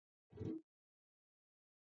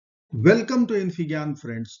Welcome to infyGyan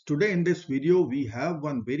friends. Today in this video we have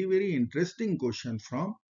one very interesting question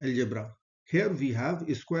from algebra. Here we have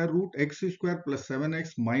square root x square plus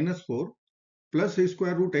 7x minus 4 plus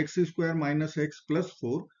square root x square minus x plus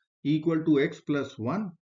 4 equal to x plus 1.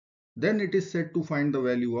 Then it is said to find the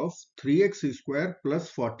value of 3x square plus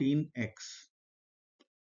 14x.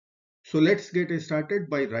 So let's get started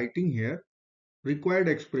by writing here. Required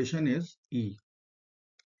expression is E.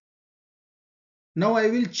 Now I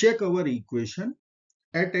will check our equation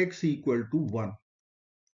at x equal to 1.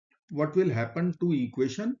 What will happen to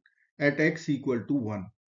equation at x equal to 1?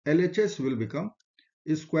 LHS will become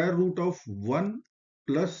square root of 1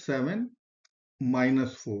 plus 7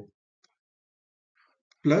 minus 4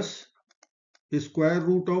 plus square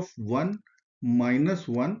root of 1 minus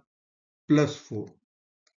 1 plus 4.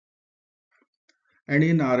 And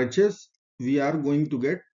in RHS, we are going to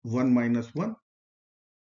get 1 minus 1.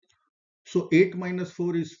 So 8 minus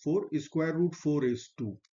 4 is 4, square root 4 is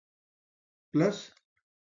 2 plus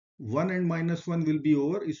 1 and minus 1 will be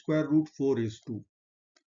over, square root 4 is 2,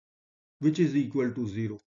 which is equal to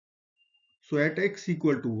 0. So at x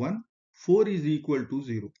equal to 1, 4 is equal to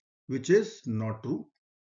 0, which is not true.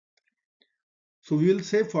 So we will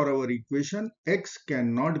say for our equation, x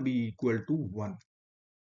cannot be equal to 1.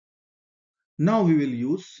 Now we will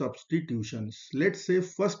use substitutions. Let's say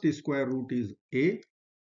first square root is a,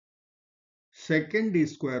 second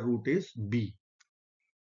square root is b.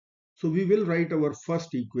 So we will write our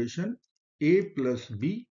first equation, a plus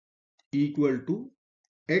b equal to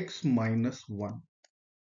x minus 1.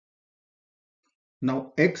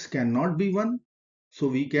 Now x cannot be 1, so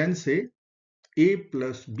we can say a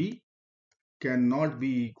plus b cannot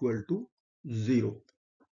be equal to 0.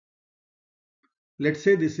 Let's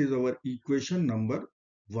say this is our equation number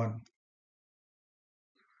 1.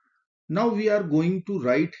 Now we are going to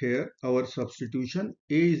write here our substitution.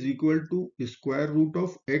 A is equal to square root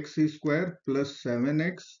of x square plus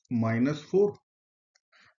 7x minus 4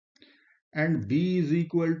 and b is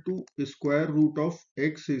equal to square root of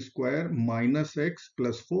x square minus x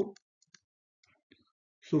plus 4.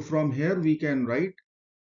 So from here we can write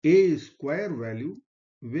a square value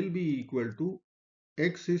will be equal to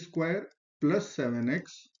x square plus 7x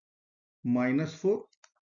minus 4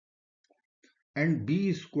 and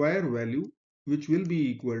b square value which will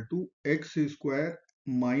be equal to x square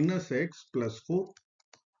minus x plus 4.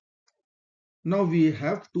 Now we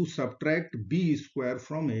have to subtract b square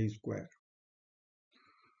from a square.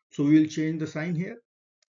 So we will change the sign here.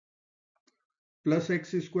 Plus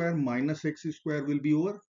x square minus x square will be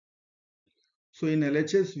over. So in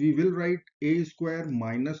LHS we will write a square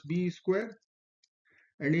minus b square.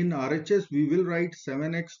 And in RHS we will write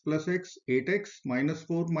 7x plus x, 8x minus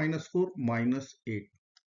 4 minus 8.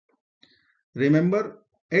 Remember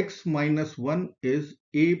x minus 1 is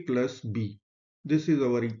a plus b. This is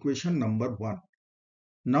our equation number 1.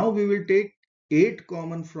 Now we will take 8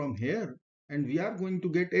 common from here and we are going to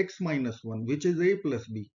get x minus 1 which is a plus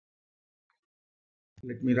b.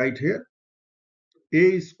 Let me write here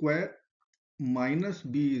a square minus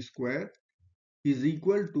b square is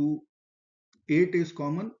equal to 8 is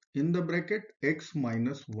common in the bracket x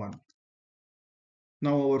minus 1.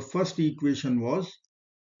 Now our first equation was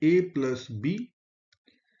a plus b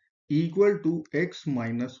equal to x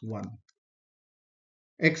minus 1.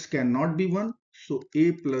 X cannot be 1, so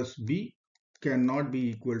a plus b cannot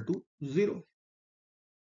be equal to 0.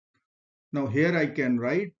 Now here I can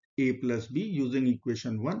write a plus b using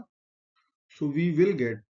equation 1. So we will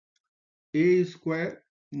get a square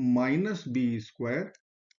minus b square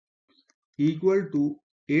equal to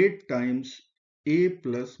 8 times a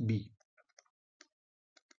plus b.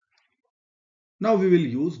 Now we will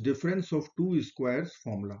use difference of two squares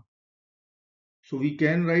formula. So we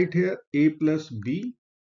can write here a plus b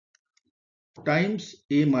times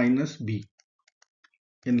a minus b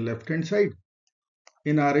in left hand side.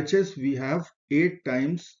 In RHS we have 8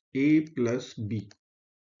 times a plus b.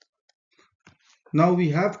 Now we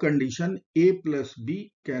have condition a plus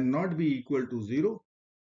b cannot be equal to 0.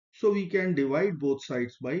 So we can divide both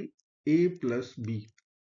sides by a plus b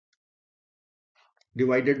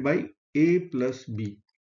divided by a plus b.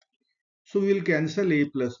 So we will cancel a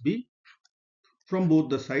plus b from both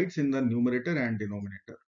the sides in the numerator and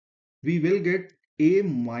denominator. We will get a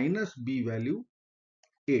minus b value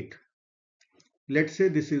 8. Let's say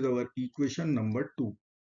this is our equation number 2.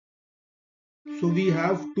 So we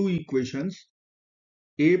have two equations,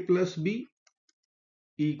 a plus b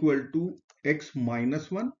equal to x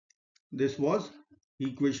minus 1. This was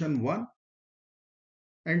equation 1.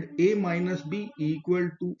 And a minus b equal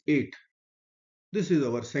to 8. This is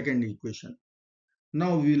our second equation.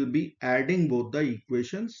 Now we will be adding both the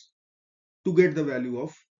equations to get the value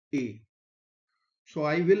of a. So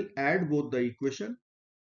I will add both the equation.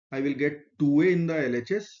 I will get 2a in the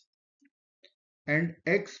LHS and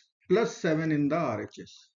x plus 7 in the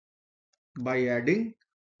RHS by adding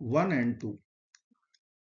 1 and 2.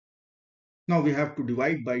 Now we have to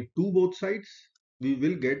divide by 2 both sides. We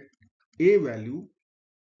will get a value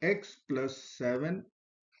x plus 7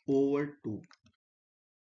 over 2.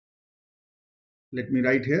 Let me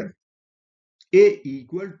write here a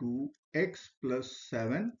equal to x plus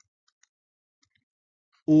 7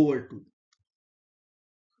 over 2.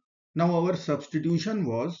 Now our substitution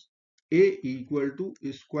was a equal to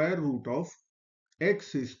square root of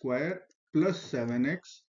x square plus 7x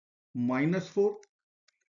minus 4.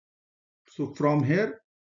 So from here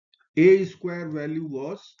a square value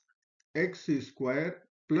was x square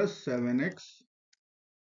plus 7x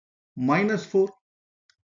minus 4.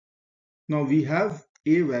 Now we have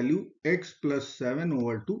a value x plus 7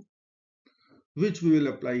 over 2, which we will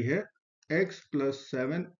apply here. X plus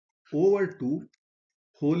 7 over 2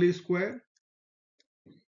 whole square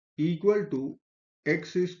equal to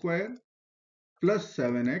x square plus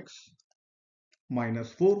 7x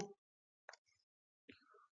minus 4,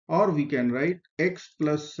 or we can write x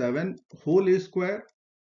plus 7 whole square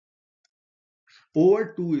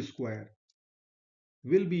over 2 square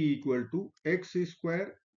will be equal to x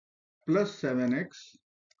square plus 7x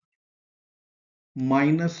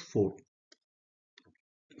minus 4.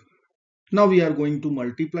 Now we are going to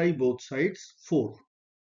multiply both sides 4.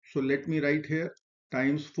 So let me write here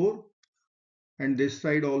times 4, and this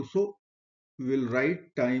side also will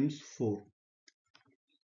write times 4.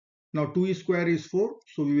 Now 2 square is 4,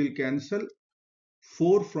 so we will cancel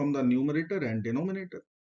 4 from the numerator and denominator.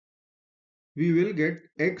 We will get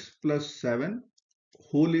x plus 7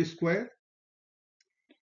 whole square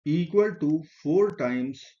equal to 4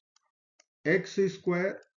 times x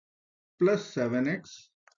square plus 7x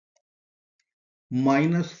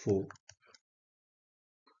minus 4.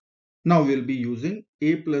 Now we'll be using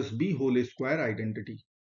a plus b whole square identity.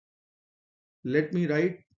 Let me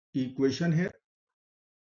write equation here.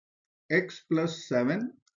 X plus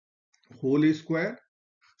 7 whole square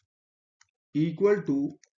equal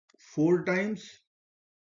to 4 times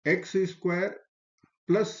x square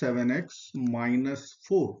plus 7x minus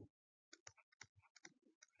 4.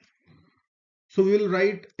 So we will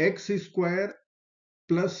write x square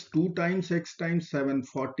plus 2 times x times 7,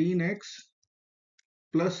 14x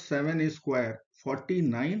plus 7 square,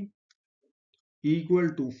 49 equal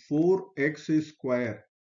to 4x square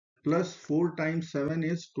plus 4 times 7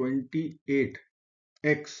 is 28x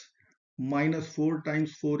minus 4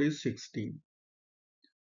 times 4 is 16.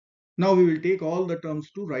 Now we will take all the terms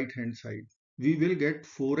to right hand side. We will get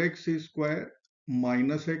 4x square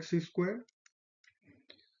minus x square.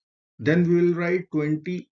 Then we will write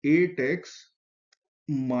 28x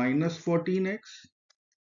minus 14x.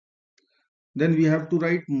 Then we have to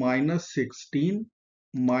write minus 16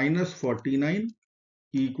 minus 49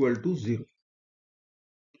 equal to 0.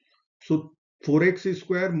 So 4x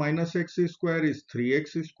square minus x square is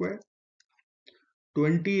 3x square.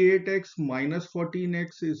 28x minus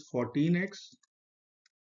 14x is 14x.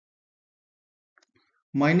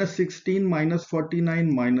 Minus 16 minus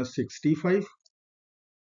 49 minus 65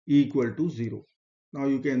 equal to 0. Now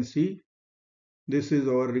you can see this is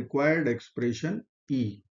our required expression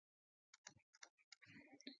E.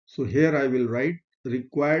 So here I will write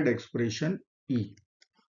required expression E.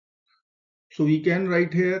 So we can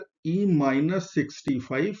write here E minus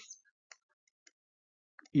 65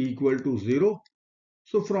 equal to 0.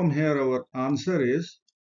 So from here our answer is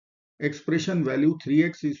expression value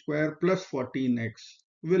 3x square plus 14x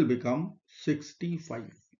will become 65.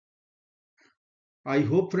 I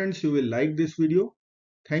hope friends you will like this video.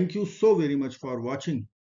 Thank you so very much for watching.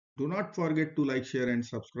 Do not forget to like, share and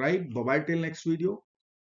subscribe. Bye bye till next video.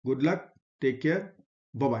 Good luck. Take care.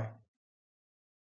 Bye bye.